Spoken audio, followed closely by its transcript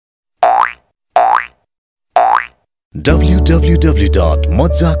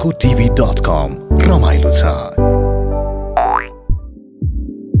www.mazzakotv.com रमाइलो छ।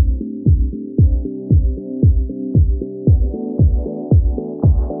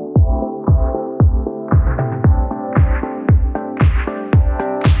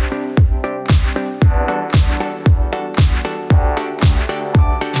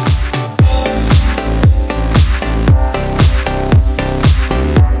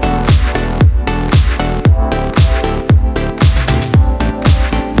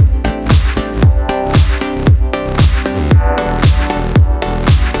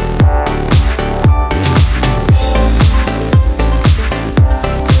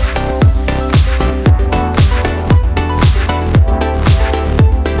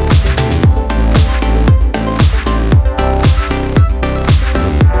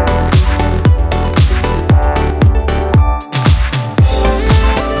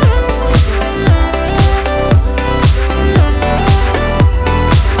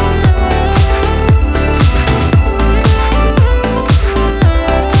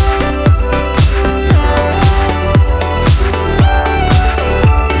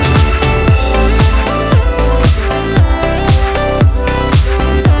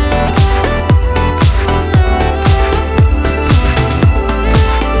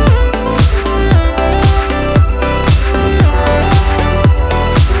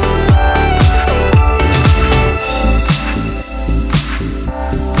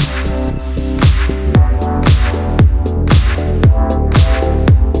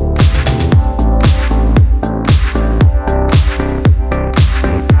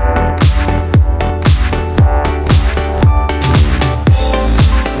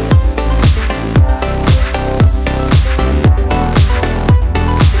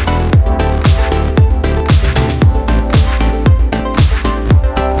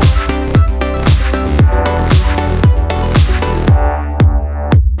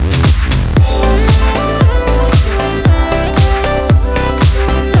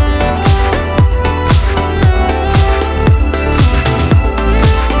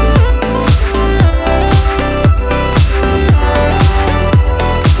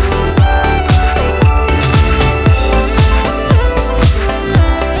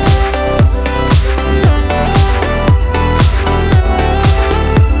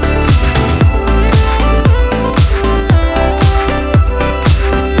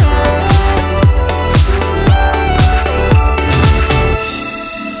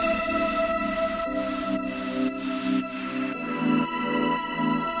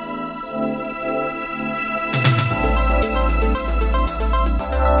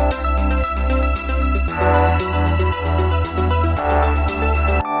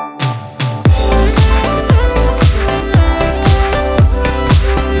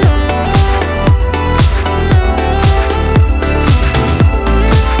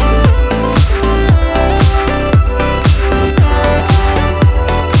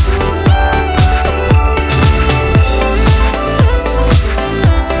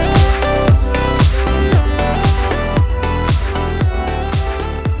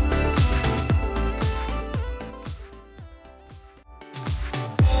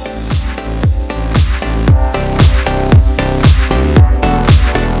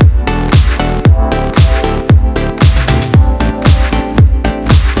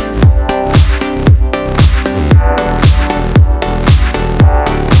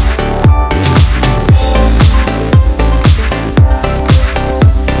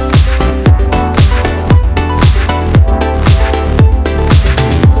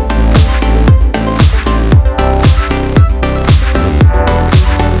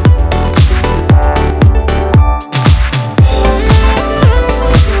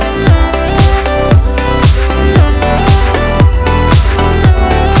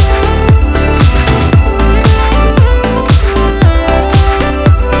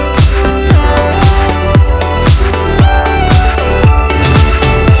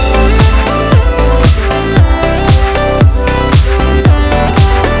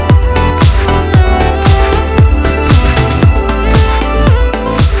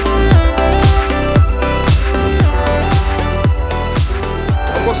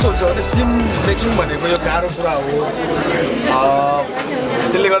 Film making भनेको यो गाह्रो कुरा हो।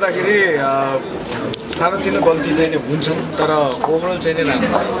 त्यसले गर्दाखेरि सानोतिनो गल्ती चाहिँ नि हुन्छन्, तर ओभरअल चाहिँ नि राम्रो।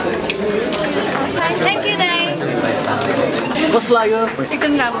 Thank you, Dai. कस्तो लाग्यो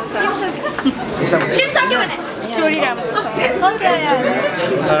एकदम राम्रो छ फिल्म सक्यो भने स्टोरी राम्रो छ कस्तो आयो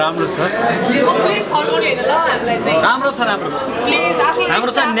राम्रो छ प्लिज थर्मोले हेर ल हामीलाई चाहिँ राम्रो छ राम्रो प्लिज आफै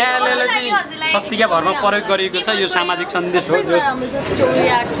राम्रो छ न्यायालयले चाहिँ शक्तिका भरमा प्रयोग गरिएको छ यो सामाजिक सन्देश हो जो स्टोरी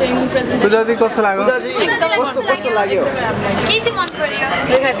एक्टिङ प्रेजेन्टेसन पूजा चाहिँ कस्तो लाग्यो पूजा चाहिँ कस्तो लाग्यो के चाहिँ मन पर्यो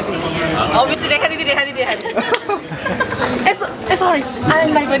रेखा दिदी अभियसली रेखा दिदी ए सरी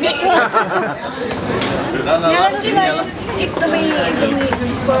आनन्दलाई पनि एकदमै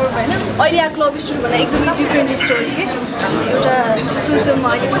सुपर हैन अहिले आएको लभ स्टोरी भन्दा एकदमै डिफरेन्ट स्टोरी के एउटा सोसियलमा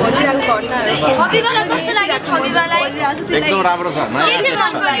अहिले घटिरहेको घटनाहरू छविवाला कस्तो लाग्यो छविवालाई एकदम राम्रो छ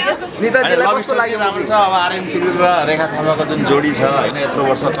निताजीलाई कस्तो लाग्यो राम्रो छ अब आर्यन सिग्रिल र रेखा थापाको जुन जोडी छ हैन यत्रो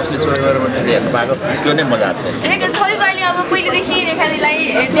वर्ष कसले छोडेर भनेर हेर्नु पाएको त्यो नै मजा छ रेखा छविवाले अब पहिलेदेखि रेखाजीलाई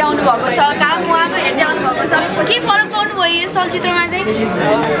हेर्दै आउनु भएको छ काम उहाँको हेर्दै आउनु भएको छ के फरक पाउनु भयो यस चलचित्रमा चाहिँ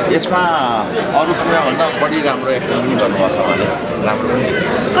यसमा अरू सिनेमाभन्दा बढी राम्रो एक्टिङ पनि गर्नुभएको छ भने राम्रो पनि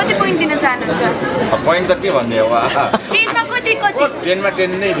कति पोइन्ट दिन चाहनुहुन्छ पोइन्ट त के भन्ने हो 10 मा कति 10 मा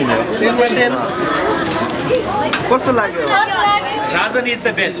 10 नै दिने हो 10 मा 10 कस्तो लाग्यो राजन इज द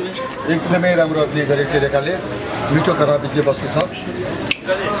बेस्ट एकदमै राम्रो अभिनय गरेको छ रेखाले मिठो कथा विषयवस्तु छ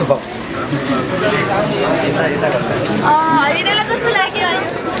सुपर हरिदालाई कस्तो लाग्यो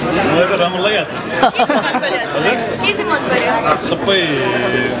मलाई त राम्रो लागिहाल्छ के चाहिँ मन पर्यो सबै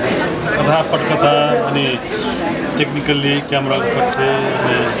कथा पटकथा अनि टेक्निकल्ली क्यामेराको पक्ष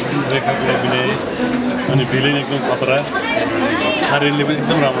अनि रेखाको अभिनय अनि भिलेन एकदम खतरा आर्यनले पनि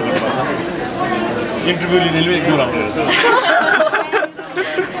एकदम राम्रो गर्नुभएको छ इन्टरभ्यू लिनेले पनि एकदम राम्रो रहेछ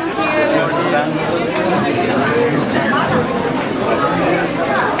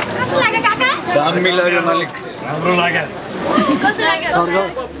मालिक राम्रो लाग्यो कस्तो लाग्यो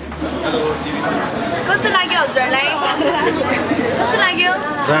हजुरलाई कस्तो लाग्यो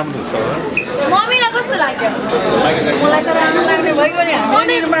राम्रो छ मम्मीलाई कस्तो लाग्यो मलाई त राम्रो लाग्ने भइगयो नि हामीले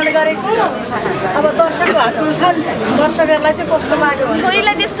निर्माण गरेको अब दर्शकको हातमा छ नि दर्शकहरूलाई चाहिँ कस्तो लाग्यो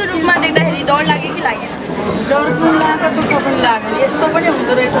छोरीलाई त्यस्तो रूपमा देख्दाखेरि डर लाग्यो कि लागेन डर पनि लाग्यो दुःख पनि लाग्यो यस्तो पनि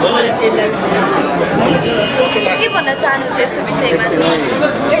हुँदो रहेछ के भन्न चाहनुहुन्छ यस्तो विषयमा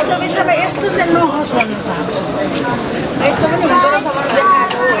यस्तो विषयमा यस्तो चाहिँ नहोस् भन्न चाहन्छु यस्तो पनि हुँदो रहेछ भनेर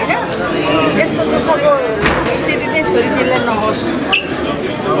देखाएको होइन यस्तो दुःखको स्थिति चाहिँ छोरीचेलीलाई नहोस्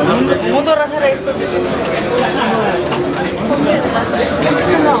हुँदो रहेछ र यस्तो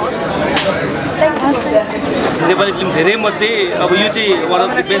चाहिँ नहोस् नेपाली फिल्म धेरै मध्ये अब यो चाहिँ one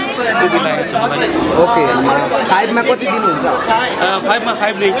of the best movie लागेको छ मलाई ओके 5 मा कति दिनुहुन्छ 5 मा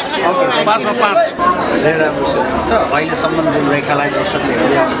 5 नै 5 मा 5 धेरै राम्रो छ अहिलेसम्म जुन रेखालाई दर्शकले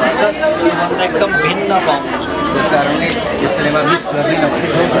हेर्दै आउनुहुन्छ त्योभन्दा एकदम भिन्न पाउनुहुन्छ त्यस कारणले यो सिनेमा मिस गर्ने नजिक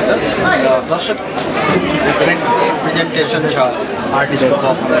छ र दर्शक प्रेजेन्टेसन छ आर्टिस्टको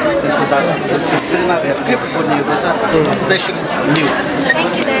पर्फर्मेन्स त्यसको साथसाथै सिनेमाको स्क्रिप्ट बनिएको छ स्पेसली न्यू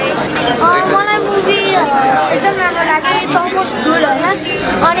मलाई मुभी एकदम राम्रो लाग्यो चौमोस्ट फुल होइन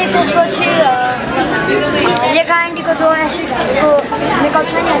अनि त्यसपछि रेखा आन्टीको जो एसिडको मेकअप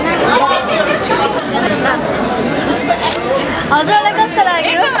छ नि होइन हजुरलाई कस्तो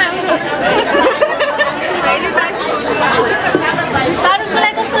लाग्यो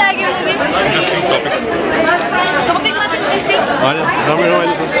सारुलाई कस्तो लाग्यो मुभी टपिक मात्र इन्ट्रेस्टिङ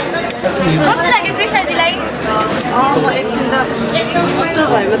कस्तो लाग्यो कृष्णजीलाई म एकछिन त कस्तो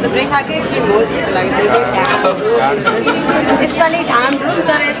भएको त रेखाकै फिल्म हो जस्तो लाग्छ यसपालि घाम थियो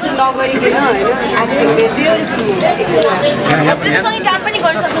तर यस्तो नगरिकन होइन एक्टिङले ब्युटिफुल हजुरसँगै काम पनि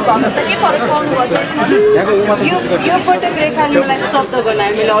गरिसक्नु भएको छ के फरक पाउनु भएको छ यो पटक रेखाले मलाई स्तब्ध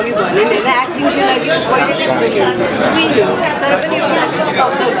बनायो मैले अघि भने होइन एक्टिङको लागि पहिलेदेखि क्विन हो तर पनि यो पटक चाहिँ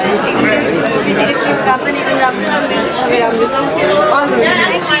स्तब्ध भयो एकदम डिरेक्टरको काम पनि एकदम राम्रो छ म्युजिकसँगै राम्रो छ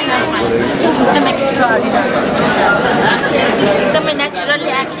एकदम एक्स्ट्रा एकदमै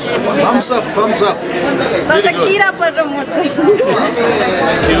नेचुरली एक्ट छ थम्स अप तर त किरा परेर मर्छ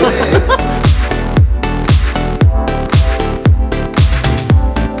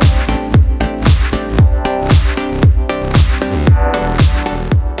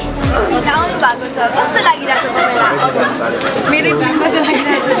भएको छ कस्तो लागिरहेछ तपाईँलाई मेरो कस्तो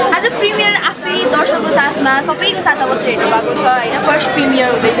लागिरहेछ आज प्रिमियर आफै दर्शकको साथमा सबैको साथमा बसेर हेर्नु भएको छ होइन फर्स्ट प्रिमियर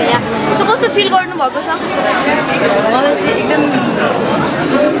हुँदैछ यहाँ सो कस्तो फिल गर्नुभएको छ मलाई चाहिँ एकदम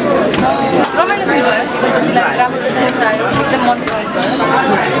रमाइलो फिल भयो खुसी लाग्यो राम्रो रेस्पोन्स आयो एकदम मन पऱ्यो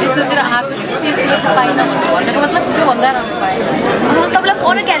जे सोचेर आएको त्यस्तो पाइनँ भन्नुको मतलब त्योभन्दा राम्रो पाएँ तपाईँलाई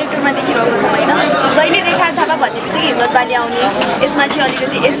फरक क्यारेक्टरमा देखिरहेको छ होइन जहिले रेखा थापा भन्ने बित्तिकै हिम्मत बाली आउने यसमा चाहिँ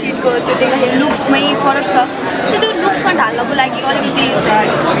अलिकति एसिडको त्यो देख्दाखेरि लुक्समै फरक छ सो त्यो लुक्समा ढाल्नको लागि अलिकति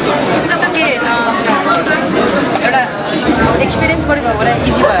त्यस्तो त के होइन एउटा एक्सपिरियन्स पनि भएको कुरा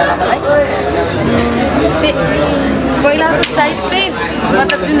इजी भयो होला मलाई पहिलाको टाइपकै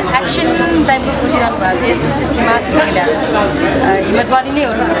मतलब जुन एक्सन टाइपको खोजिरहनु भएको थियो यस्तो चाहिँ दिमाग खेलाएको छ हिम्मतवादी नै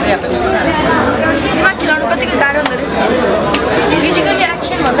हो रुद्रप्रिया पनि दिमाग खेलाउनु कतिको गाह्रो हुँदो रहेछ फिजिकली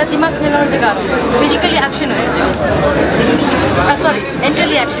एक्सन भन्दा दिमाग खेलाउनु चाहिँ गाह्रो फिजिकली एक्सन हो सरी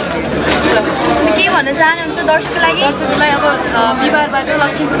मेन्टली एक्सन के भन्न चाहनुहुन्छ दर्शकलाई अब बिहिबारबाट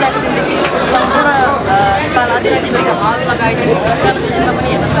लक्ष्मी पूजाको दिनदेखि सम्पूर्ण नेपाल अधिराज्यभरिका हल लगाएर टेलिभिजनमा पनि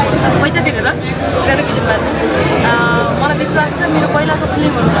हेर्न सक्नुहुन्छ पैसा तिरेर टेलिभिजनमा चाहिँ मलाई विश्वास छ मेरो पहिलाको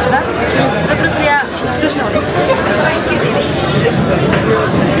फिल्महरूभन्दा रुद्रप्रिया उत्कृष्ट हुनेछ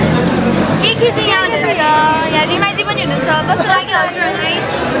के चाहिँ यहाँ हुनुहुन्छ यहाँ रिमाइजी पनि हुनुहुन्छ कस्तो लाग्यो हजुरहरूलाई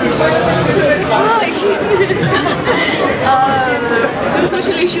जुन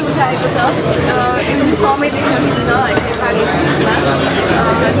सोसियल इस्यु उठाएको छ एकदम कमै देख्न मिल्छ होइन नेपाली फिल्ममा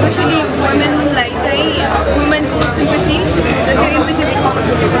स्पेसली वुमेनलाई चाहिँ वुमेनको सिम्पथी र त्यो इम्पथी देखाउनु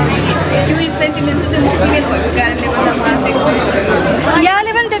खोजेको चाहिँ त्यो सेन्टिमेन्ट चाहिँ म फिमेल भएको कारणले गर्दा मलाई चाहिँ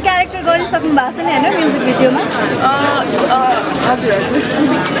यहाँले पनि त्यो क्यारेक्टर गरिसक्नु भएको छ नि होइन म्युजिक भिडियोमा हजुर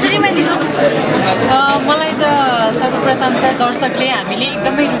श्रीमाजीको मलाई त सर्वप्रथम त दर्शकले हामीले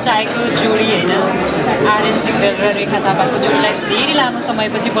एकदमै रुचाएको जोडी होइन आर्यन सिङ्गर र रेखा थापाको जोडीलाई धेरै लामो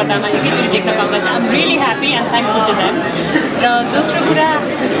समयपछि पर्दामा एकैचोटि देख्न पाउँदा चाहिँ आम really happy and thankful to them र दोस्रो कुरा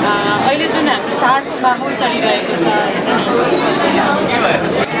अहिले जुन हाम्रो चाडको माहौल चलिरहेको छ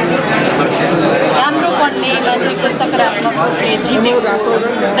राम्रो पढ्ने नजिकको सकारात्मकले जितेको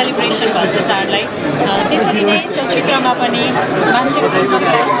सेलिब्रेसन भन्छ चाडलाई त्यसरी नै चलचित्रमा पनि मान्छेको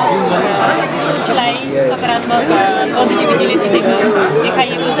सोचलाई सकारात्मक पोजिटिभिटीले जितेको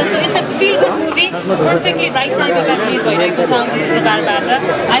देखाइएको छ so it's a feel good movie perfectly right टाइममा रिलिज भइरहेको छ आउँदो शुक्रबारबाट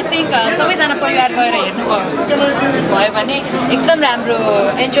आई थिङ्क सबैजना परिवार गएर हेर्नुभयो भने एकदम राम्रो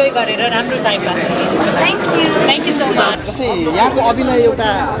इन्जोय गरेर राम्रो टाइम पास हुन्छ थ्याङ्क यू सो मच जस्तै यहाँको अभिनय एउटा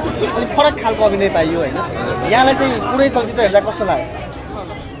अलिक फरक खालको अभिनय पाइयो होइन यहाँलाई चाहिँ पुरै चलचित्र हेर्दा कस्तो लाग्यो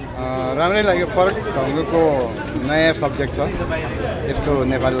राम्रै लाग्यो फरक ढङ्गको नयाँ सब्जेक्ट छ यस्तो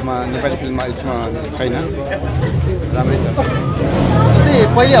नेपाली फिल्ममा यसमा छैन राम्रै छ जस्तै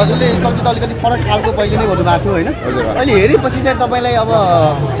पहिले हजुरले चलचित्र अलिकति फरक खालको पहिले नै भन्नुभएको थियो होइन अहिले हेरेपछि चाहिँ तपाईँलाई अब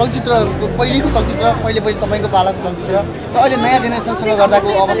चलचित्र पहिलेको चलचित्र पहिले तपाईँको पालाको चलचित्र र अहिले नयाँ जेनेरेसनसँग गर्दाको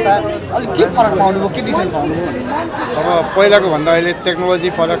अवस्था अलिक के फरक पाउनुभयो के डिफ्रेन्ट पाउनुभयो अब पहिलाको भन्दा अहिले टेक्नोलोजी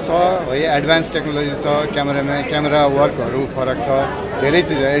फरक छ है एडभान्स टेक्नोलोजी छ क्यामेरा वर्कहरू फरक छ धेरै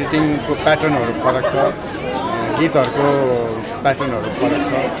चिज एडिटिङको प्याटर्नहरू फरक छ गीतहरूको प्याटर्नहरू फरक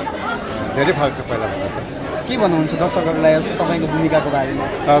छ धेरै फरक छ पहिलाभन्दा त के भन्नुहुन्छ दर्शकहरूलाई तपाईँको भूमिकाको बारेमा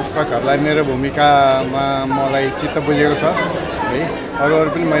दर्शकहरूलाई मेरो भूमिकामा मलाई चित्त बुझेको छ है अरू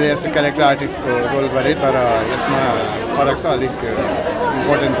पनि मैले यस्तो क्यारेक्टर आर्टिस्टको रोल गरेँ तर यसमा फरक छ अलिक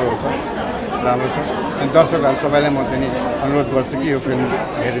इम्पोर्टेन्ट रोल छ राम्रो छ अनि दर्शकहरू सबैलाई म चाहिँ नि अनुरोध गर्छु कि यो फिल्म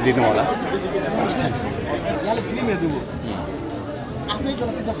हेरिदिनु होला यहाँले फिल्म हेर्नुभयो आफ्नै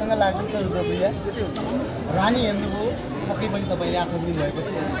चलचित्रसँग लाग्दैछ रुद्रप्रिया रानी हेर्नुभयो पक्कै पनि तपाईँले आफ्नो फिल्म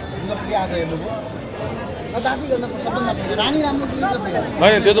भएपछि रुद्रप्रिया आज हेर्नुभयो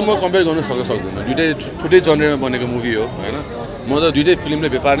होइन त्यो त म कम्पेयर गर्न सक्दिनँ दुइटै छुट्टै जनरेमा बनेको मुभी हो होइन म त दुइटै फिल्मले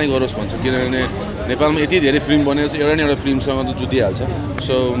व्यापार नै गरोस् भन्छु किनभने नेपालमा यति धेरै फिल्म बनेको छ एउटा फिल्मसँग त जुधिहाल्छ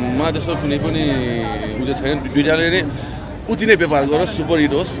सो मलाई त्यस्तो कुनै पनि उ चाहिँ छैन दुइटाले नै उति नै व्यापार गरोस् सुपर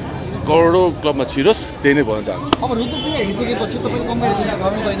हिट होस् करोडौँ क्लबमा छिरोस् त्यही नै भन्न चाहन्छु अब रुद्रप्रिया हेरिसकेपछि तपाईँले कम्पेरिजन त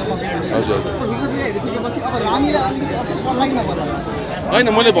गर्नु भएन हजुर रुद्रप्रिया हेरिसकेपछि अब रानीलाई अलिकति असर पर्ला कि नपर्ला होइन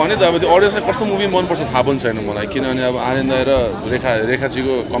मैले भने त अब त्यो अडियन्सलाई कस्तो मुभी मनपर्छ थाहा पनि छैन मलाई किनभने अब आर्यन दाइ र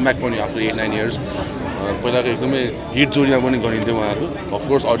रेखाजीको कमब्याक पनि आफ्टर 8-9 इयर्स पहिलाको एकदमै हिट जोडीमा पनि गरिन्थ्यो उहाँहरू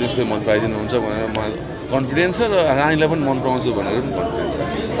अफकोर्स अडियन्सले मन पराइदिनुहुन्छ भनेर मलाई कन्फिडेन्स छ र रानीलाई पनि मन पराउँछु भनेर पनि कन्फिडेन्स छ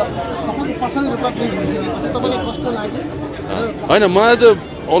होइन मलाई त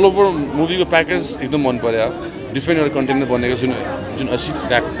अल ओभर मुभीको प्याकेज एकदम मन पर्यो डिफ्रेन्ट एउटा कन्टेन्ट बनेको जुन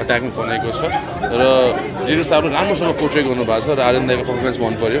अट्याकमा बनेको छ र जेको साहबले राम्रोसँग पोर्ट्रेट गर्नुभएको छ र आर्यन दाइको पर्फर्मेन्स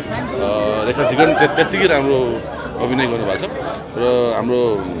मन पर्यो रेखाजी पनि त्यत्तिकै राम्रो अभिनय गर्नुभएको छ र हाम्रो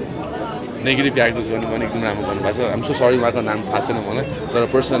नेगेटिभ क्यारेक्टर्स गर्नु पनि एकदम राम्रो गर्नुभएको छ आम सो सरी उहाँको नाम थाहा छैन मलाई तर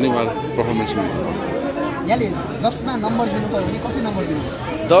पर्सनली उहाँको पर्फर्मेन्स पनि मन पर्यो 10मा नम्बर दिनुपर्यो भने कति नम्बर दिनुहुन्छ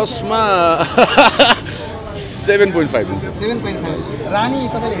 10मा 7.5 दिन्छ 7.5 रानी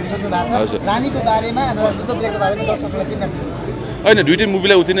तपाईँले हेरिसक्नु भएको छ रानीको बारेमा र रुद्रप्रियाको बारेमा दर्शकलाई के म्यासेज होइन दुइटै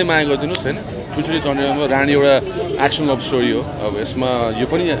मुभीलाई उति नै माया गरिदिनुहोस् होइन छुट्टै जनरेमा रानी एउटा एक्सन लभ स्टोरी हो अब यसमा यो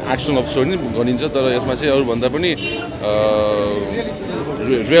पनि एक्सन लभ स्टोरी नै गरिन्छ तर यसमा चाहिँ अरूभन्दा पनि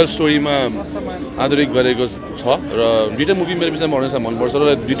रियल स्टोरीमा आधारित गरेको छ र दुइटै मुभी मेरो विषयमा अडियन्सलाई मनपर्छ र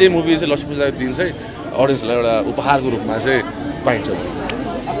दुइटै मुभी चाहिँ लक्ष्मी पूजाको दिन चाहिँ अडियन्सलाई एउटा उपहारको रूपमा चाहिँ पाइन्छ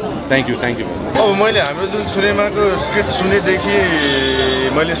थ्याङ्क यू अब मैले हाम्रो जुन सिनेमाको स्क्रिप्ट सुनेदेखि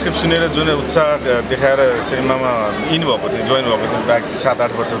मैले स्क्रिप्ट सुनेर जुन उत्साह देखाएर सिनेमामा इन भएको थिएँ जोइन भएको थिएँ बाइक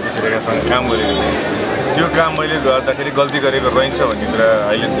 7-8 वर्षपछि रेखासँग काम गरेको थिएँ त्यो काम मैले गर्दाखेरि गल्ती गरेको रहन्छ भन्ने कुरा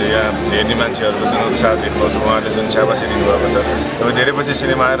अहिले यहाँ हेर्ने मान्छेहरूको जुन उत्साह देख्नुहोस् उहाँहरूले जुन छ्याबासी दिनुभएको छ अब धेरै पछि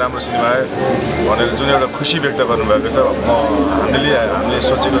सिनेमा आयो राम्रो सिनेमा आयो भनेर जुन एउटा खुसी व्यक्त गर्नुभएको छ हामीले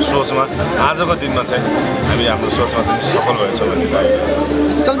सोचेको सोचमा आजको दिनमा चाहिँ हामी हाम्रो सोचमा चाहिँ सफल भएछौँ भन्ने लागेको छ।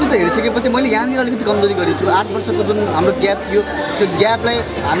 चलचित्र हेरिसकेपछि मैले यहाँनिर अलिकति कमजोरी गरेको छु 8 वर्षको जुन हाम्रो ग्याप थियो त्यो ग्यापलाई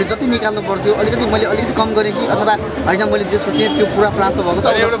हामीले जति निकाल्नु पर्थ्यो मैले अलिकति कम गरेँ कि अथवा होइन मैले जे सोचेँ त्यो पुरा प्राप्त भएको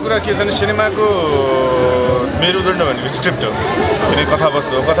छ। एउटा कुरा के छ भने सिनेमाको मेरुदण्ड भनेको स्क्रिप्ट हो किन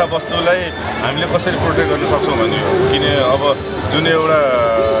कथावस्तु हो कथावस्तुलाई हामीले कसरी प्रोटेक्ट गर्न सक्छौँ भन्ने हो किन अब जुन एउटा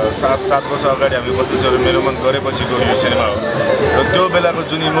 7 वर्ष अगाडि हामीले 25 वर्ष मेरो मन गरेपछिको यो सिनेमा हो र त्यो बेलाको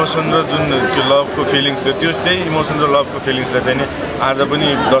जुन इमोसन र जुन त्यो लभको फिलिङ्स थियो त्यही इमोसन र लभको फिलिङ्सलाई चाहिँ नि आज पनि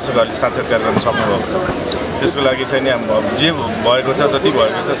दर्शकहरूले साक्षात्कार गर्न सक्नुभएको छ। त्यसको लागि चाहिँ नि जे भएको छ जति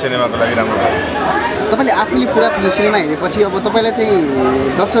भएको छ सिनेमाको लागि राम्रो भएको छ। तपाईँले आफूले पुरा सिनेमा हेरेपछि अब तपाईँलाई चाहिँ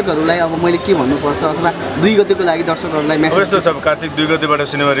दर्शकहरूलाई अब मैले के भन्नुपर्छ अथवा 2 गतेको लागि दर्शकहरूलाई मेसेज यस्तो छ कार्तिक 2 गतेबाट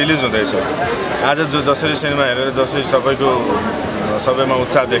सिनेमा रिलिज हुँदैछ आज जसरी सिनेमा हेरेर जसरी सबैमा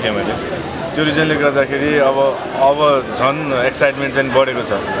उत्साह देखेँ मैले त्यो रिजनले गर्दाखेरि अब झन् एक्साइटमेन्ट चाहिँ बढेको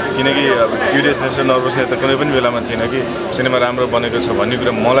छ किनकि अब क्युरियसनेस र नर्भसनेस त कुनै पनि बेलामा थिएन कि सिनेमा राम्रो बनेको छ भन्ने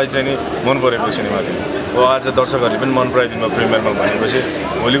कुरा मलाई चाहिँ नि मन परेको सिनेमा थियो हो आज दर्शकहरूले पनि मन पराइदिनु प्रिमियरमा भनेपछि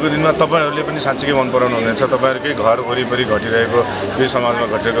भोलिको दिनमा तपाईँहरूले पनि साँच्चीकै मन पराउनु हुनेछ तपाईँहरूकै घर वरिपरि घटिरहेको यो समाजमा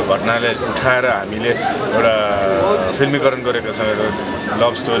घटेको घटनालाई उठाएर हामीले एउटा फिल्मीकरण गरेको छौँ एउटा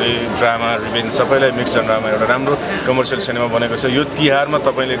लभ स्टोरी ड्रामा रिभेन्ज सबैलाई मिक्स ड्रामा एउटा राम्रो कमर्सियल सिनेमा बनेको छ। यो तिहारमा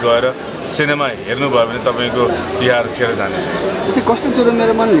तपाईँले गएर सिनेमा हेर्नुभयो भने तपाईँको तिहार खेर जानेछ। जस्तै कस्तो चोरो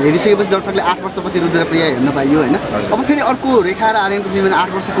मेरो मन हेरिसकेपछि दर्शकले 8 वर्षपछि रुद्रप्रिया हेर्न पाइयो होइन अब फेरि अर्को रेखा र आर्यनको फिल्ममा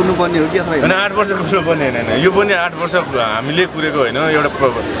 8 वर्ष कुर्नुपर्ने हो कि अथवा होइन 8 वर्ष कुर्नुपर्ने होइन यो पनि 8 वर्ष हामीले कुरेको होइन एउटा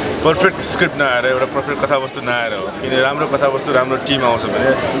पर्फेक्ट स्क्रिप्ट नआएर एउटा पर्फेक्ट कथावस्तु नआएर हो किन राम्रो कथावस्तु राम्रो टिम आउँछ भने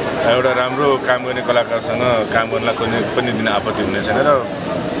एउटा राम्रो काम गर्ने कलाकारसँग काम गर्नलाई कुनै पनि दिन आपत्ति हुने छैन र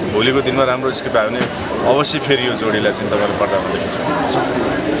भोलिको दिनमा राम्रो स्क्रिप्ट आयो भने अवश्य फेरि यो जोडीलाई चाहिँ तपाईँहरू पर्दामा देख्नुहुन्छ।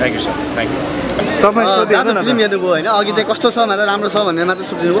 Thank you so much thank you. तपाईँ फिल्म हेर्नुभयो होइन अघि चाहिँ कस्तो छ मात्र राम्रो छ भनेर मात्र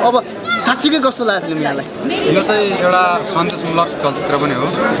सोच्नुभयो अब साँच्चीकै कस्तो लाग्यो फिल्म यहाँलाई? यो चाहिँ एउटा सन्देशमूलक चलचित्र पनि हो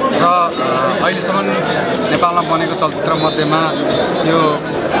र अहिलेसम्म नेपालमा बनेको चलचित्र मध्येमा यो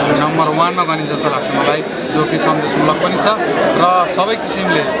नम्बर 1मा गनिन्छ जस्तो लाग्छ मलाई जो कि सन्देशमूलक पनि छ र सबै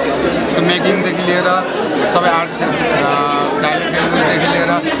किसिमले यसको मेकिङदेखि लिएर सबै आर्टिस्ट डाइरेक्ट डेलिभरीदेखि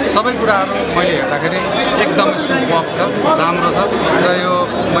लिएर सबै कुराहरू मैले हेर्दाखेरि एकदमै सुपर छ राम्रो छ र यो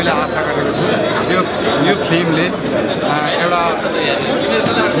मैले आशा गरेको छु यो फिल्मले एउटा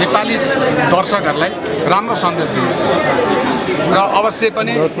नेपाली दर्शकहरूलाई राम्रो सन्देश दिन्छ र अवश्य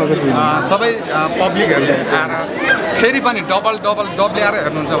पनि सबै पब्लिकहरूले आएर फेरि पनि डबल आएर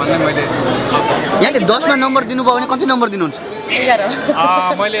हेर्नुहुन्छ भन्ने मैले यहाँले 10मा नम्बर दिनुभयो भने कति नम्बर दिनुहुन्छ?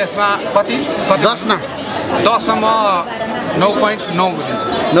 11 मैले यसमा कति 10मा म 9.9 दिन्छु।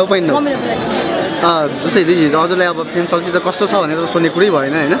 9.9 जस्तै दिदी हजुरलाई अब फिल्म चलचित्र कस्तो छ भनेर सोध्ने कुरै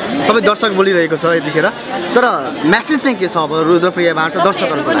भएन होइन सबै दर्शक बोलिरहेको छ यतिखेर तर म्यासेज चाहिँ के छ अब रुद्रप्रियाबाट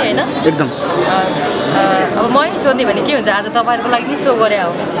दर्शकहरूको लागि एकदम अब मै सोध्ने भने के हुन्छ आज तपाईँहरूको लागि नि सो गरे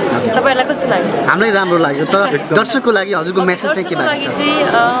हो तपाईँहरूलाई कस्तो लाग्यो? हामीलाई राम्रो लाग्यो तर दर्शकको लागि हजुरको म्यासेज चाहिँ के भएको छ?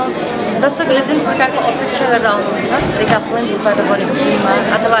 दर्शकहरूले जुन प्रकारको अपेक्षा गरेर आउनुहुन्छ रेखा फिल्म्सबाट बनेको फिल्ममा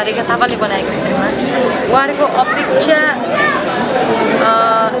अथवा रेखा थापाले बनाएको फिल्ममा उहाँहरूको अपेक्षा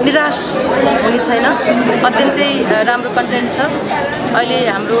निराश हुने छैन। अत्यन्तै राम्रो कन्टेन्ट छ। अहिले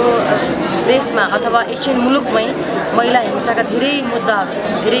हाम्रो देशमा अथवा एसियन मुलुकमै महिला हिंसाका धेरै मुद्दाहरू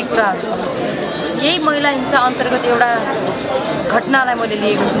छन् धेरै कुराहरू छन्। यही महिला हिंसा अन्तर्गत एउटा घटनालाई मैले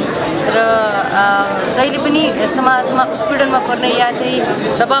लिएको छु र जहिले पनि समाजमा उत्पीडनमा पर्ने या चाहिँ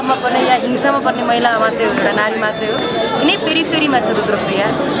दबावमा पर्ने या हिंसामा पर्ने महिला मात्रै हो एउटा नारी मात्रै हो यिनै फेरिमा छ रुद्रप्रिया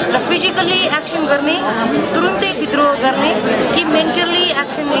र फिजिकल्ली एक्सन गर्ने तुरुन्तै विद्रोह गर्ने कि मेन्टल्ली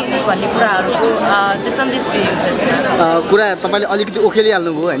एक्सन लिने भन्ने कुराहरूको चाहिँ सन्देश दिएको छ। कुरा तपाईँले अलिकति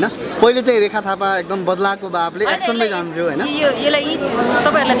ओखेलिहाल्नुभयो होइन पहिले चाहिँ रेखा थापा एकदम बदलाको बाबले एक्सनमै जान्थ्यो होइन यसलाई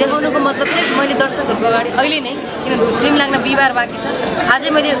तपाईँहरूलाई देखाउनुको मतलब चाहिँ मैले दर्शकहरूको अगाडि अहिले नै किनभने फिल्म लाग्न बिहिबार बाँकी छ आजै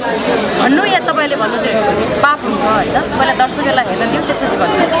मैले भन्नु या तपाईँले भन्नु चाहिँ पाप हुन्छ होइन पहिला दर्शकहरूलाई हेर्न दिउँ त्यसपछि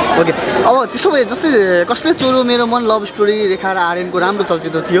भन्नु। ओके अब त्यसो भए जस्तै कसले चोरो मेरो मन लभ स्टोरी रेखा र आर्यनको राम्रो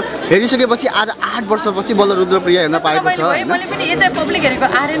चलचित्र थियो हेरिसकेपछि आज 8 वर्षपछि बल्ल रुद्रप्रिया हेर्न पाएको छ। मैले पनि यो चाहिँ पब्लिक हेरेको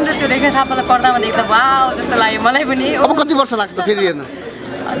आर्यन र त्यो रेखा थापालाई पर्दामा देख्दा वाउ जस्तो लाग्यो मलाई पनि। अब कति वर्ष लाग्छ त फेरि हेर्न?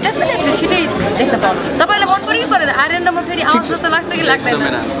 डेफिनेटली छिटै देख्न पाउनुहुन्छ। तपाईँलाई मन पऱ्यो कि परेन आर्यन र म फेरि आउँछ जस्तो लाग्छ कि लाग्दैन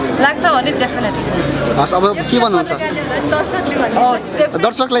लाग्छ भने डेफिनेटली हस् अब के भन्नुहुन्छ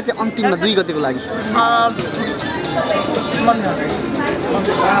दर्शकलाई चाहिँ अन्तिममा 2 गतेको लागि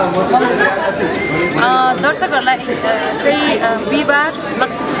दर्शकहरूलाई चाहिँ बिहिबार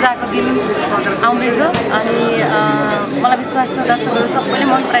लक्ष्मी पूजाको दिन आउँदैछ अनि मलाई विश्वास छ दर्शकहरू सबैले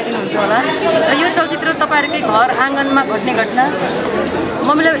मन पराइदिनुहुन्छ होला र यो चलचित्र तपाईँहरूकै घर आँगनमा घट्ने घटना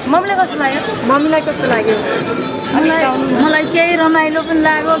मम्मीलाई कस्तो लाग्यो मम्मीलाई कस्तो लाग्यो मलाई केही रमाइलो पनि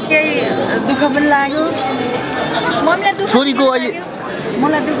लाग्यो केही दुःख पनि लाग्यो मम्मीलाई दुःख छोरीको अहिले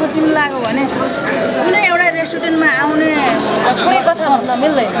मलाई दुःख किन लाग्यो भने कुनै एउटा रेस्टुरेन्टमा आउने कुनै कथा भन्न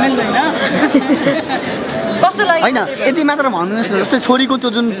मिल्दैन कस्तो लाग्यो हैन यति मात्र भन्नुहोस् न जस्तै छोरीको त्यो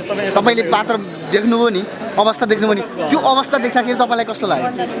जुन तपाईले पात्र देख्नुभयो नि अवस्था देख्नुभयो नि त्यो अवस्था देख्दाखेरि तपाईलाई कस्तो लाग्यो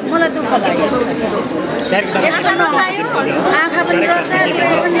मलाई दुःख लाग्यो यस्तो नआयो आँखा पनि रसा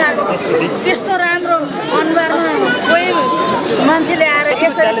दुःख पनि लाग्यो त्यस्तो राम्रो अनुहारमा कोही मान्छेले आएर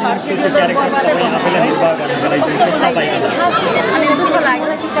यसरी छर्किनु त बर्बादै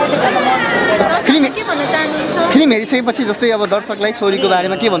फिल्म हेरिसकेपछि जस्तै अब दर्शकलाई छोरीको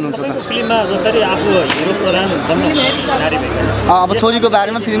बारेमा के भन्नुहुन्छ त फिल्ममा जसरी आफू हिरो प्रधान अब छोरीको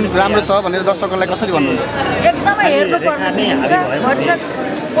बारेमा फिल्म राम्रो छ भनेर दर्शकहरूलाई कसरी भन्नुहुन्छ एकदमै हेर्नुपर्ने हुन्छ भरिसक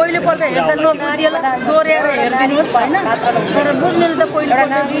पहिलोपल्ट हेर्दा नबुझिएला दोहोऱ्याएर हेरिदिनुहोस् होइन तर बुझ्नेले त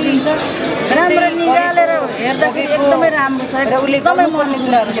पहिलोपल्ट बुझिन्छ राम्रो निकालेर हेर्दाखेरि एकदमै राम्रो छ एकदमै मन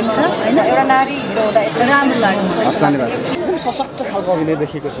हुन्छ होइन एउटा नारी हिरो हुँदा राम्रो लाग्छ धन्यवाद एकदम सशक्त खालको अभिनय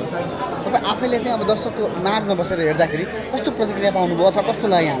देखेको छ तपाईँ आफैले चाहिँ अब दर्शकको माझमा बसेर हेर्दाखेरि कस्तो प्रतिक्रिया पाउनुभयो अथवा कस्तो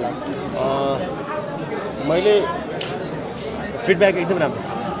लाग्यो यहाँलाई मैले फिडब्याक एकदम राम्रो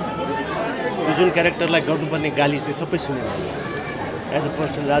यो जुन क्यारेक्टरलाई गर्नुपर्ने गाली त्यो सबै सुनेँ एज अ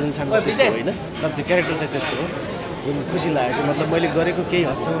पर्सन राजन सानको त्यस्तो होइन तर त्यो क्यारेक्टर चाहिँ त्यस्तो हो जुन खुसी लागेको छ मतलब मैले गरेको केही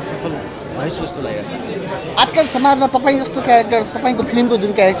हदसम्म सफल भएछु जस्तो लागेको छ आजकल समाजमा तपाईँ जस्तो क्यारेक्टर तपाईँको फिल्मको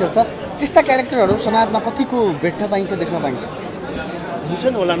जुन क्यारेक्टर छ त्यस्ता क्यारेक्टरहरू समाजमा कतिको भेट्न पाइन्छ देख्न पाइन्छ हुन्छ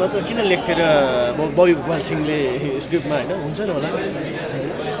नि होला नत्र किन लेख्थेर बबी भुपाल सिंहले स्क्रिप्टमा होइन हुन्छ नि होला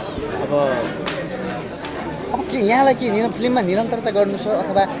अब के यहाँलाई के फिल्ममा निरन्तरता गर्नु छ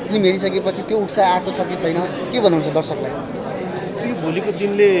अथवा फिल्म हेरिसकेपछि त्यो उत्साह आएको छ कि छैन के भन्नुहुन्छ दर्शकलाई यो भोलिको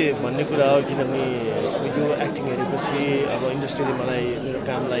दिनले भन्ने कुरा हो किनभने यो एक्टिङ हेरेपछि अब इन्डस्ट्रीले मलाई मेरो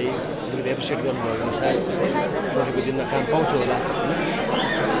कामलाई अलिकति एप्रिसिएट गर्नुभयो भने सायद भोलिको दिनमा काम पाउँछु होला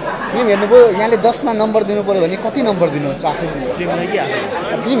फिल्म हेर्नुभयो यहाँले 10मा नम्बर दिनु पऱ्यो भने कति नम्बर दिनुहुन्छ आफै फिल्मलाई कि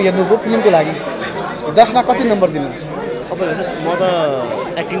फिल्म हेर्नुभयो फिल्मको लागि 10मा कति नम्बर दिनुहुन्छ अब हेर्नुहोस् म त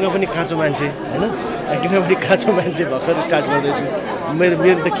एक्टिङमा पनि काँचो मान्छे होइन एक्टिङमा पनि काँचो मान्छे भर्खर स्टार्ट गर्दैछु मेरो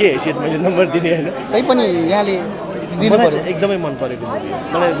त के हैसियत मैले नम्बर दिने होइन तैपनि यहाँले मलाई एकदमै मन परेको मुभी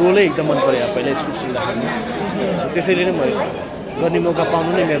मलाई रोलै एकदम मन पऱ्यो पहिला स्क्रिप्ट सुन्दाखेरि सो त्यसैले नै मैले गर्ने मौका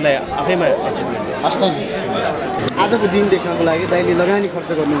पाउनु नै मेरो लागि आफैमा एचिभमेन्ट हो हस् आजको दिन देख्नको लागि दाइले लगानी खर्च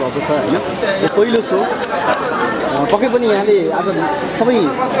गर्नुभएको छ होइन यो पहिलो सो पक्कै पनि यहाँले आज सबै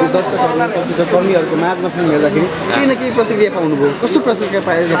दर्शकहरू चलचित्र कर्मीहरूको माझमा फिल्म हेर्दाखेरि केही न केही प्रतिक्रिया पाउनुभयो कस्तो प्रतिक्रिया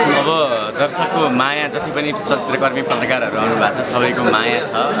पाएर अब दर्शकको माया जति पनि चलचित्रकर्मी पत्रकारहरू आउनुभएको छ सबैको माया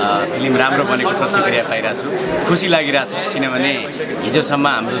छ फिल्म राम्रो बनेको प्रतिक्रिया पाइरहेको छु खुसी लागिरहेको छ किनभने हिजोसम्म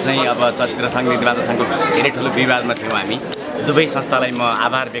हाम्रो चाहिँ अब चलचित्र सङ्घ निर्माता सङ्घको धेरै ठुलो विवादमा थियौँ हामी दुवै संस्थालाई म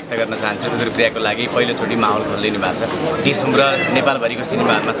आभार व्यक्त गर्न चाहन्छु रुद्रप्रियाको लागि पहिलोचोटि माहौल खोलिदिनु भएको छ डिसुम र नेपालभरिको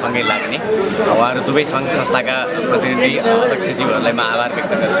सिनेमाहरूमा सँगै लाग्ने उहाँहरू दुवै सङ्घ संस्थाका प्रतिनिधि अध्यक्षज्यूहरूलाई म आभार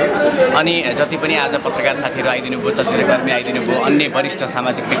व्यक्त गर्छु अनि जति पनि आज पत्रकार साथीहरू आइदिनु भयो चलचित्रकर्मी आइदिनु भयो अन्य वरिष्ठ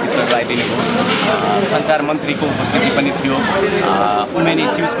सामाजिक व्यक्तित्वहरू आइदिनु भयो सञ्चार मन्त्रीको उपस्थिति पनि थियो उमेन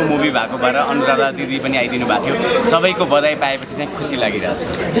स्टिल्सको मुभी भएको भएर अनुराधा दिदी पनि आइदिनु भएको थियो सबैको बधाई पाएपछि चाहिँ खुसी लागिरहेछ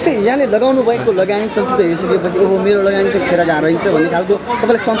जस्तै यहाँले लगाउनु भएको लगानी चलचित्र हेरिसकेपछि ओहो मेरो लगानी चाहिँ खेर रहन्छ भन्ने खालको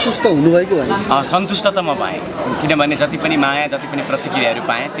तपाईँले सन्तुष्ट हुनुभएको भने सन्तुष्ट त म पाएँ किनभने जति पनि माया जति पनि प्रतिक्रियाहरू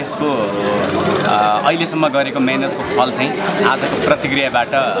पाएँ त्यसको अहिलेसम्म गरेको मेहनतको फल चाहिँ आजको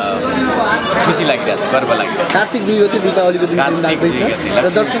प्रतिक्रियाबाट खुसी लागिरहेछ गर्व लागिरहेछ कार्तिक 2 गते दीपावलीको दिन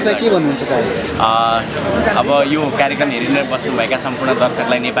दर्शकलाई के भन्नुहुन्छ अब यो कार्यक्रम हेरिन बस्नुभएका सम्पूर्ण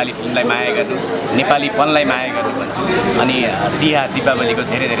दर्शकलाई नेपाली फिल्मलाई माया गर्नु नेपालीपनलाई माया गर्नु भन्छु अनि तिहार दीपावलीको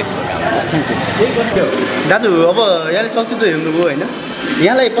धेरै धेरै शुभकामना दाजु अब यहाँले चलचित्र हेर्नुभयो होइन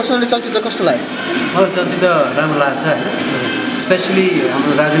यहाँलाई पर्सनली चलचित्र कस्तो लाग्यो मलाई चलचित्र राम्रो लाग्छ होइन स्पेसली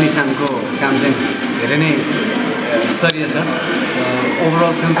हाम्रो राजन इसानको काम चाहिँ धेरै नै स्तरीय छ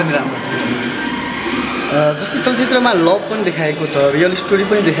ओभरअल फिल्म पनि राम्रो छ जस्तै चलचित्रमा लभ पनि देखाएको छ रियल स्टोरी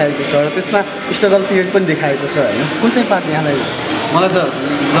पनि देखाएको छ र त्यसमा स्ट्रगल पिरियड पनि देखाएको छ होइन कुन चाहिँ पार्ट यहाँलाई मलाई त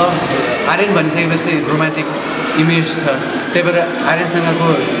लभ आर्यन भनिसकेपछि रोमान्टिक इमेज छ त्यही भएर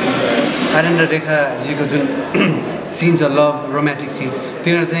आर्यनसँगको आर्यन र रेखाजीको जुन सिन्स लभ रोमान्टिक सिन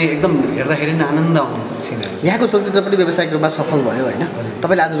तिनीहरू चाहिँ एकदम हेर्दाखेरि नै आनन्द आउने सिनहरू यहाँको चलचित्र पनि व्यावसायिक रूपमा सफल भयो होइन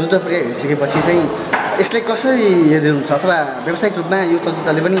तपाईँले आज रुद्रप्रिया हेरिसकेपछि चाहिँ यसलाई कसरी हेर्नुहुन्छ अथवा व्यावसायिक रूपमा यो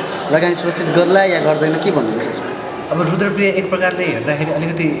चलचित्रले पनि लगानी सुरक्षित गर्ला या गर्दैन के भन्नुहुन्छ यसमा अब रुद्रप्रिया एक प्रकारले हेर्दाखेरि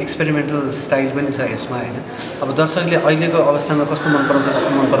अलिकति एक्सपेरिमेन्टल स्टाइल पनि छ यसमा होइन अब दर्शकले अहिलेको अवस्थामा कस्तो मन पराउँछ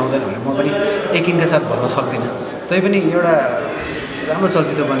कस्तो मन पराउँदैन भनेर म पनि एकिङका साथ भन्न सक्दिनँ तैपनि एउटा राम्रो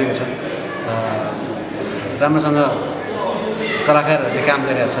चलचित्र बनेको छ राम्रोसँग कलाकारहरूले काम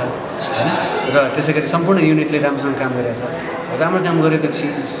गरेको छ होइन र त्यसै गरी सम्पूर्ण युनिटले राम्रोसँग काम गरेको छ राम्रो काम गरेको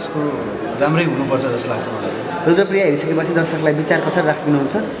चिजको राम्रै हुनुपर्छ जस्तो लाग्छ मलाई चाहिँ रुद्रप्रिया हेरिसकेपछि दर्शकलाई विचार कसरी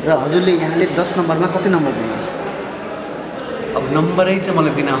राखिदिनुहुन्छ र हजुरले यहाँले 10 नम्बरमा कति नम्बर दिनुहुन्छ अब नम्बरै चाहिँ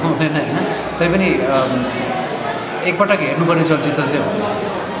मलाई दिन आउँदैन होइन तैपनि एकपटक हेर्नुपर्ने चलचित्र चाहिँ हो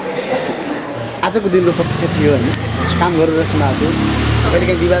आजको दिनको प्रतीक्षा थियो होइन काम गरिरहेको भएको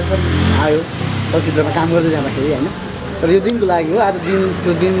कहिलेकाहीँ विवाद पनि आयो चलचित्रमा काम गर्दै जाँदाखेरि होइन तर यो दिनको लागि हो आज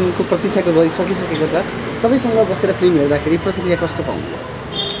त्यो दिनको प्रतीक्षाको गरी सकिसकेको छ सबैसँग बसेर फिल्म हेर्दाखेरि प्रतिक्रिया कस्तो पाउनु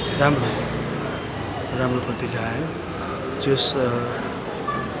राम्रो प्रतिक्रिया आयो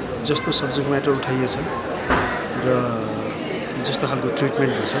जस्तो सब्जेक्ट म्याटर उठाइएछ र जस्तो खालको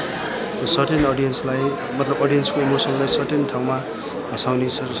ट्रिटमेन्ट हुन्छ त्यो सर्टेन अडियन्सलाई मतलब अडियन्सको इमोसनलाई सर्टेन ठाउँमा हँसाउने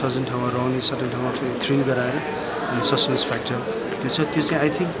सर्टेन ठाउँमा रहने सर्टेन ठाउँमा थ्रिल गराएर अनि सस्पेन्स फ्याक्टर त्यो चाहिँ आई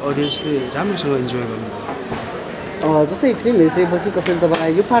थिङ्क अडियन्सले राम्रोसँग इन्जोय गर्नुभयो जस्तै फिल्म हेरिसकेपछि कसैले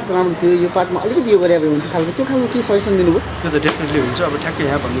तपाईँलाई यो पार्ट राम्रो थियो यो पार्टमा अलिकति यो गरे हुन्थ्यो खालको त्यो खालको केही सजेसन दिनुभयो त्यो त डेफिनेटली हुन्छ अब ठ्याक्कै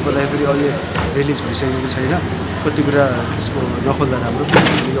यहाँ भन्नुपर्दाखेरि अहिले रिलिज भइसकेको छैन कति कुरा त्यसको नखोल्दा राम्रो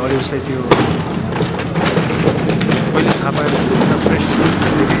अडियन्सलाई त्यो पहिले थाहा पायो भने फ्रेस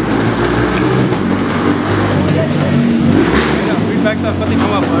फिडब्याक त कति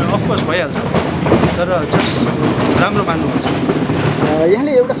ठाउँमा अफकोर्स भइहाल्छ तर जस्ट राम्रो मान्नुपर्छ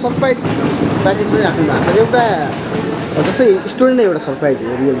यहाँले एउटा सरप्राइज प्याकेज पनि राख्नु भएको छ एउटा जस्तै स्टोरी नै एउटा सरप्राइज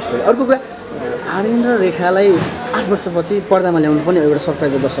हो रियल स्टोरी अर्को कुरा आर्यन र रेखालाई 8 वर्षपछि पर्दामा ल्याउनु पनि एउटा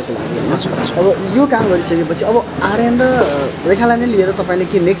सरप्राइज हो दर्शकको लागि अब यो काम गरिसकेपछि अब आर्यन र रेखालाई नै लिएर तपाईँले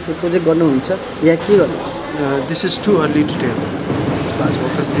के नेक्स्ट प्रोजेक्ट गर्नुहुन्छ या के गर्नुहुन्छ this is to early to tail आज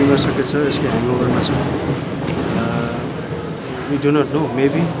भर्खर प्रिमियर सकेको छ यसको ह्याङओभरमा छ we do not know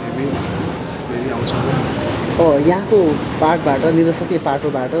maybe आउँछ यहाँको पार्टबाट निर्देशकीय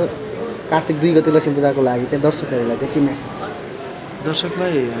पाटोबाट कार्तिक 2 गते लक्ष्मी पूजाको लागि चाहिँ दर्शकहरूलाई चाहिँ के मेसेज छ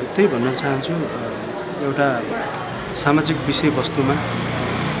दर्शकलाई त्यही भन्न चाहन्छु एउटा सामाजिक विषयवस्तुमा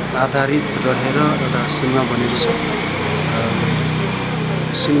आधारित रहेर एउटा सिनेमा बनेको छ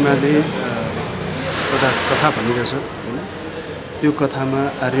सिनेमाले एउटा कथा भनिरहेछ होइन त्यो कथामा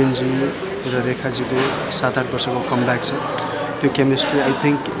आर्यनजी र रेखाजीको 7-8 वर्षको कमब्याक छ त्यो केमिस्ट्री आई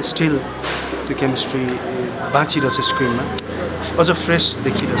थिङ्क स्टिल त्यो केमिस्ट्री बाँचिरहेछ स्क्रिनमा अझ फ्रेस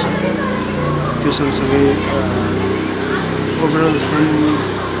देखिरहेछ त्यो सँगसँगै ओभरअल फिल्म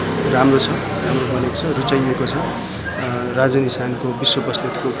राम्रो छ राम्रो बनेको छ रुचाइएको छ राजन इसानको विश्व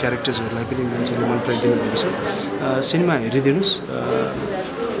बस्नेतको क्यारेक्टर्सहरूलाई पनि मान्छेले मन पराइदिनु भएको छ सिनेमा हेरिदिनुहोस्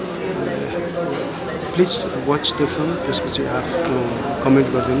प्लिज वाच द फिल्म त्यसपछि आफ्नो कमेन्ट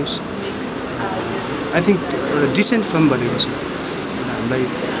गरिदिनुहोस् आई थिङ्क एउटा डिसेन्ट फिल्म बनेको छ हामीलाई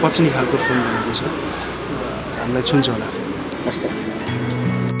पच्ने खालको फिल्म बनेको छ हामीलाई छुन्छ होला फिल्म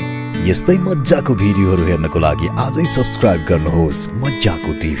यस्तै मज्जाको भिडियोहरू हेर्नको लागि आजै सब्स्क्राइब गर्नुहोस्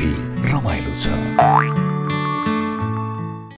मज्जाको टिभी रमाइलो छ।